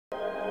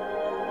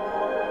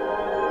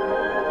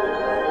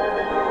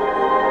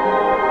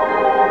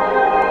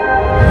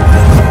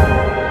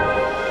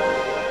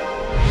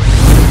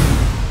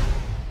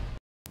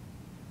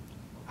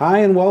Hi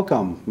and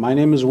welcome. My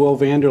name is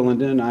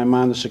VanderLinden. I'm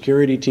on the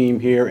security team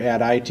here at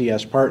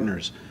ITS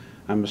Partners.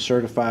 I'm a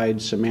certified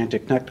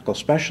Symantec technical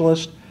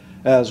specialist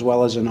as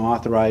well as an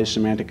authorized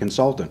Symantec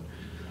consultant.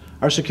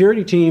 Our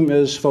security team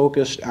is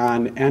focused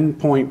on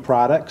endpoint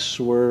products.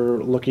 We're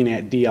looking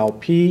at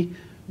DLP,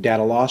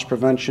 data loss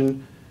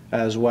prevention,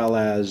 as well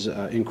as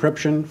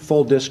encryption,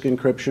 full disk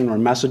encryption or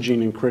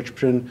messaging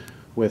encryption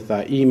with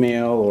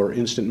email or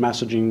instant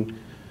messaging.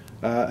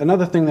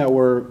 Another thing that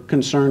we're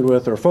concerned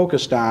with or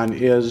focused on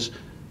is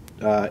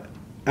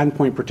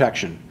endpoint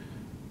protection.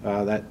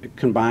 That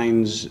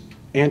combines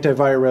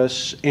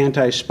antivirus,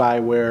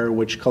 anti-spyware,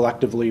 which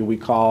collectively we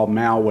call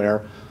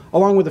malware,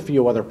 along with a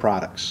few other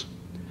products.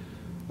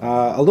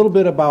 A little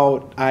bit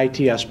about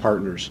ITS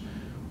Partners.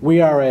 We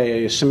are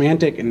a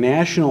Symantec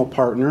National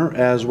Partner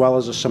as well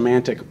as a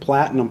Symantec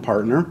Platinum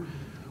Partner.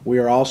 We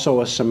are also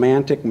a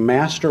Symantec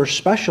Master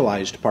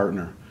Specialized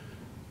Partner.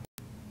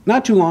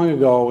 Not too long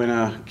ago in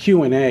a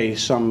Q&A,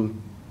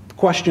 some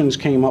questions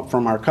came up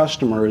from our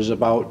customers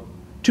about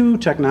two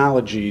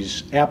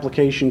technologies,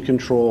 application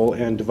control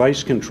and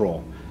device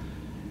control.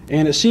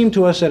 And it seemed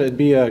to us that it'd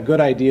be a good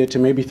idea to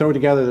maybe throw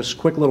together this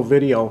quick little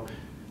video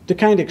to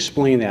kind of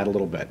explain that a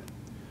little bit.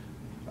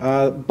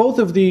 Both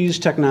of these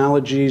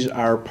technologies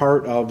are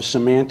part of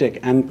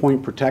Symantec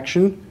Endpoint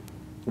Protection.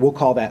 We'll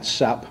call that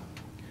SEP.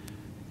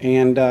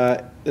 And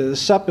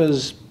SEP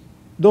is,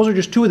 those are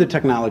just two of the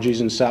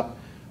technologies in SEP.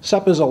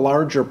 SEP is a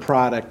larger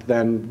product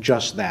than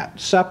just that.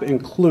 SEP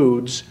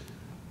includes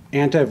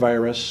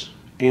antivirus,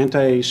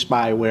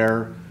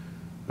 anti-spyware,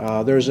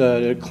 there's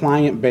a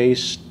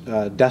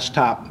client-based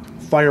desktop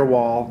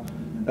firewall,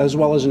 as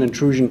well as an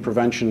intrusion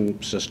prevention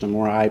system,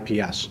 or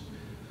IPS.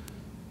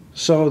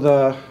 So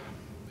the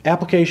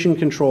application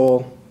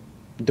control,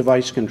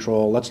 device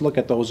control, let's look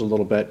at those a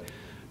little bit.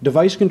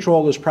 Device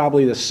control is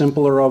probably the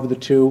simpler of the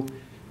two.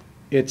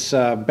 It's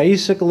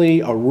basically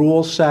a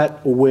rule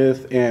set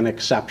with an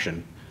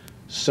exception.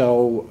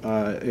 So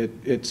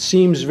it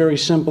seems very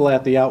simple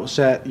at the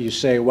outset. You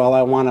say, well,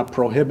 I want to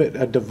prohibit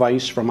a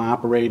device from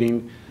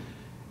operating,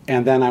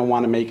 and then I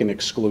want to make an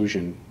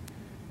exclusion.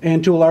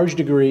 And to a large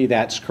degree,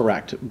 that's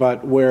correct.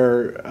 But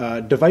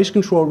where device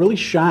control really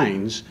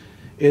shines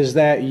is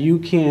that you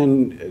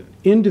can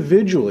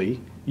individually,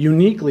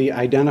 uniquely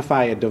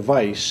identify a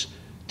device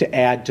to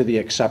add to the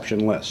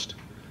exception list.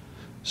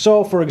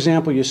 So, for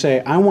example, you say,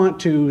 I want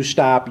to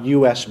stop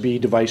USB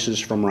devices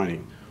from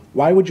running.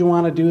 Why would you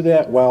want to do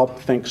that? Well,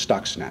 think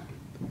Stuxnet.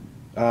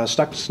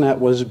 Stuxnet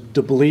was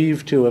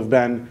believed to have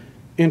been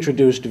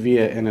introduced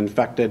via an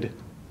infected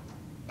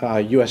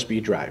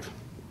USB drive.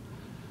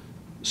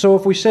 So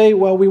if we say,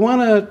 well, we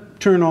want to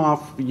turn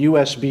off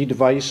USB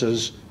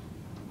devices,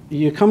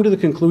 you come to the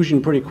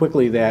conclusion pretty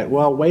quickly that,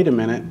 well, wait a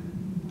minute,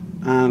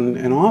 on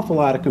an awful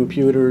lot of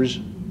computers,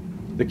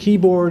 the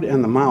keyboard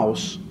and the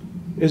mouse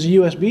is a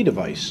USB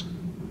device.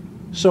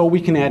 So we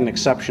can add an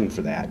exception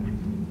for that.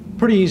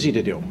 Pretty easy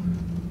to do.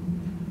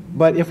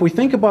 But if we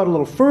think about it a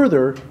little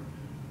further,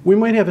 we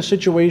might have a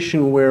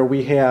situation where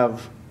we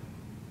have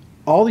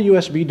all the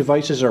USB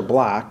devices are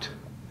blocked,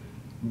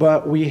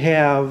 but we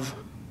have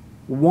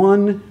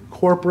one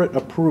corporate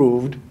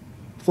approved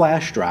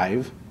flash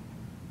drive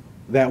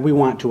that we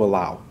want to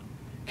allow.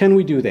 Can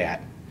we do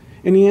that?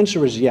 And the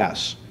answer is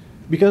yes.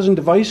 Because in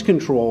device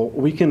control,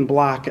 we can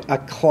block a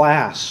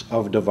class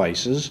of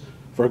devices,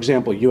 for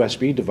example,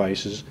 USB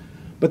devices,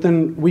 but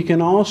then we can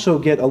also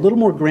get a little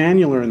more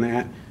granular in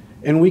that,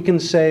 and we can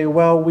say,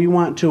 well, we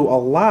want to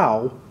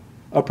allow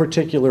a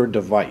particular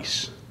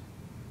device.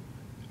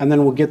 And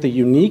then we'll get the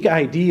unique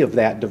ID of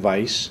that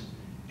device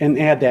and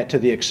add that to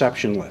the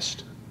exception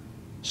list.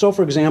 So,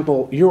 for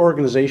example, your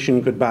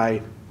organization could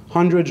buy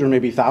hundreds or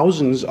maybe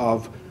thousands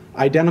of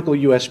identical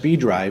USB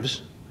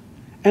drives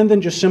and then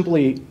just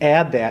simply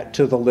add that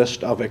to the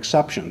list of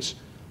exceptions.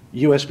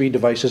 USB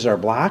devices are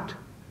blocked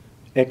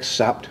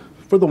except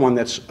for the one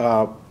that's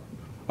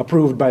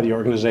approved by the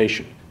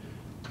organization.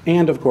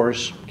 And of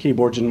course,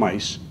 keyboards and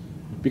mice,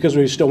 because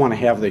we still want to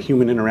have the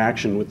human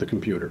interaction with the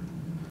computer.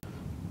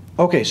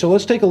 Okay, so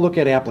let's take a look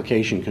at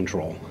application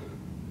control.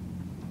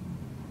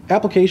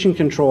 Application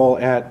control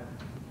at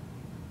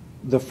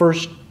the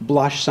first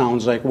blush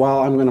sounds like,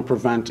 well, I'm going to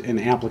prevent an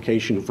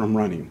application from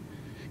running.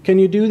 Can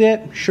you do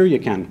that? Sure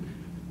you can.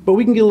 But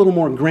we can get a little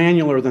more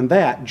granular than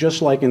that,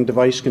 just like in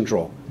device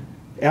control.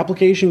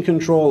 Application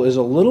control is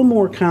a little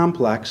more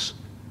complex.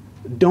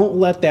 Don't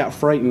let that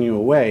frighten you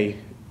away.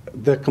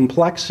 The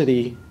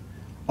complexity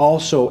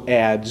also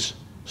adds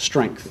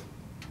strength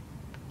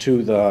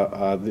to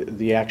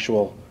the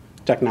actual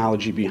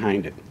technology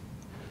behind it.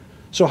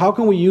 So how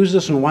can we use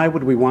this, and why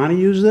would we want to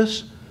use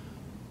this?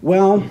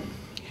 Well,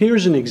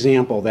 here's an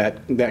example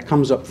that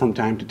comes up from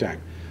time to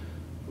time.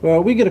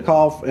 Well, we get a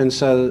call and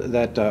says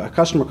that a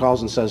customer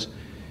calls and says,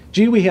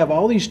 gee, we have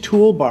all these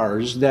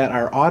toolbars that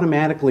are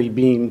automatically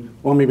being,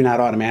 well, maybe not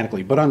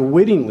automatically, but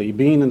unwittingly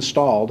being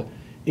installed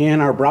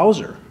in our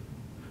browser.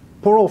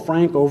 Poor old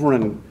Frank over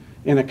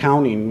in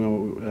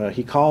accounting,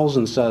 he calls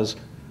and says,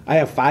 I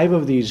have 5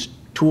 of these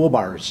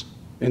toolbars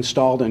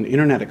installed in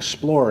Internet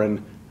Explorer,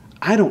 and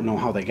I don't know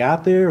how they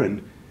got there,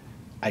 and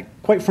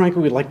quite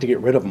frankly, we'd like to get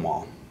rid of them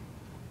all.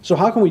 So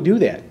how can we do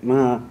that?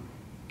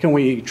 Can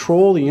we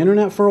troll the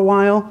internet for a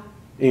while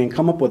and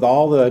come up with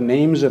all the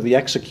names of the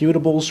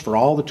executables for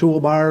all the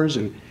toolbars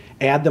and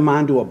add them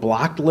onto a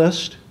blocked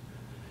list?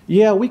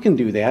 Yeah, we can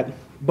do that,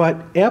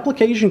 but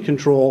application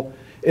control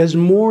is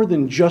more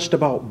than just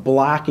about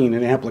blocking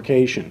an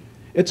application.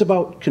 It's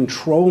about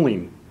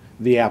controlling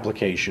the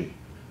application.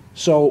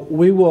 So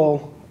we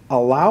will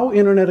allow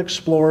Internet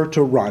Explorer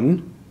to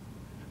run,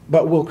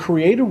 but we'll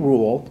create a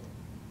rule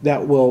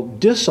that will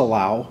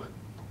disallow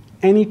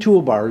any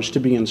toolbars to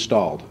be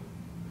installed.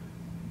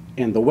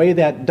 And the way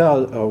that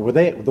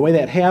the way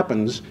that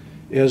happens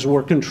is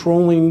we're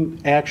controlling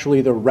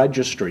actually the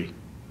registry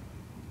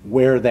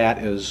where that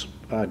is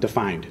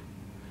defined.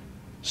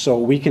 So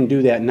we can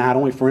do that not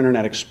only for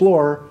Internet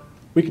Explorer,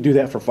 we can do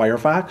that for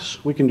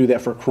Firefox, we can do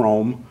that for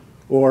Chrome,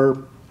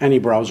 or any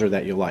browser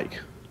that you like.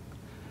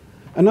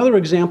 Another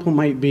example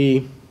might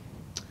be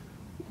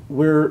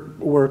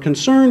we're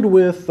concerned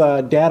with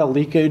data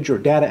leakage or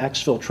data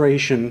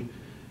exfiltration,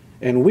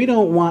 and we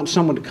don't want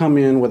someone to come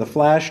in with a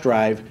flash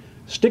drive,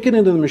 stick it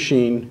into the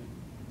machine,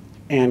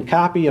 and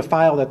copy a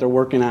file that they're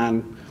working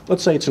on.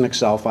 Let's say it's an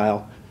Excel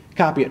file.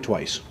 Copy it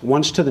twice,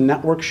 once to the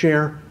network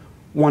share,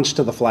 once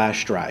to the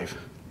flash drive.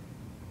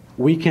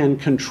 We can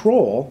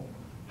control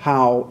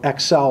how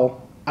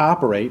Excel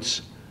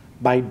operates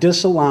by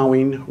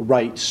disallowing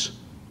writes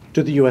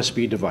to the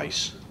USB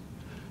device.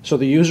 So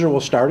the user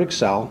will start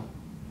Excel,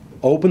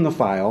 open the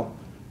file,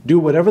 do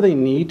whatever they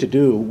need to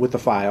do with the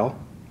file.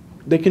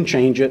 They can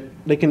change it,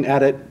 they can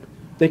edit,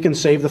 they can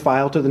save the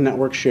file to the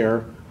network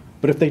share,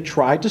 but if they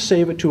try to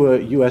save it to a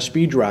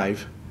USB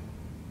drive,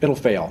 it'll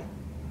fail.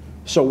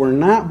 So we're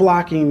not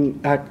blocking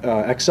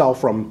Excel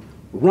from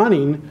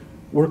running,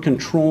 we're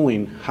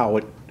controlling how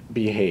it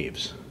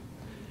behaves.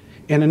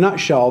 In a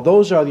nutshell,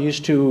 those are these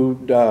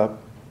two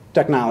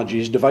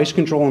technologies, device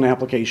control and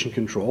application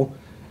control.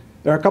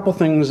 There are a couple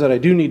things that I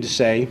do need to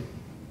say.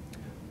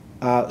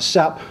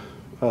 SEP,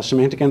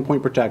 Symantec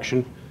Endpoint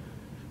Protection,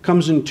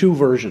 comes in two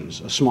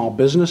versions, a small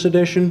business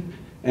edition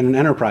and an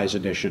enterprise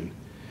edition.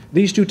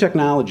 These two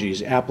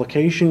technologies,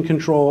 application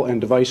control and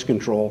device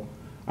control,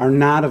 are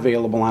not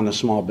available on the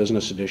small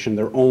business edition.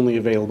 They're only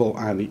available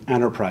on the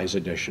enterprise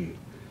edition.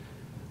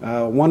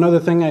 One other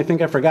thing I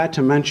think I forgot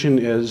to mention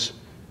is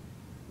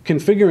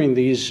configuring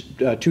these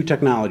two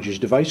technologies,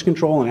 device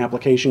control and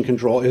application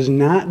control, is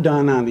not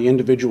done on the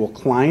individual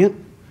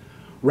client.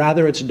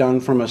 Rather, it's done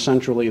from a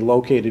centrally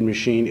located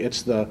machine.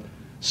 It's the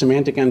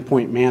Symantec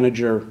Endpoint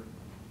Manager.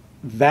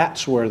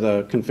 That's where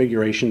the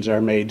configurations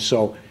are made.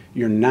 So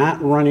you're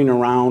not running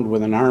around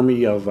with an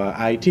army of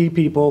IT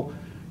people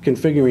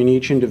configuring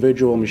each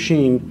individual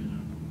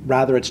machine.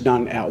 Rather, it's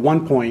done at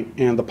one point,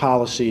 and the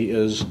policy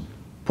is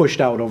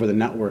pushed out over the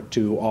network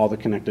to all the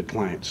connected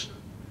clients.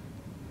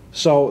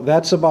 So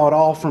that's about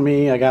all for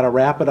me. I got to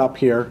wrap it up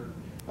here.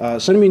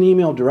 Send me an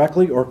email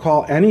directly or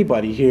call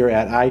anybody here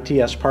at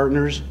ITS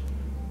Partners.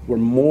 We're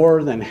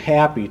more than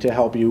happy to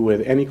help you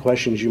with any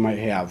questions you might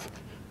have.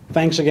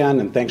 Thanks again,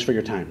 and thanks for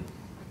your time.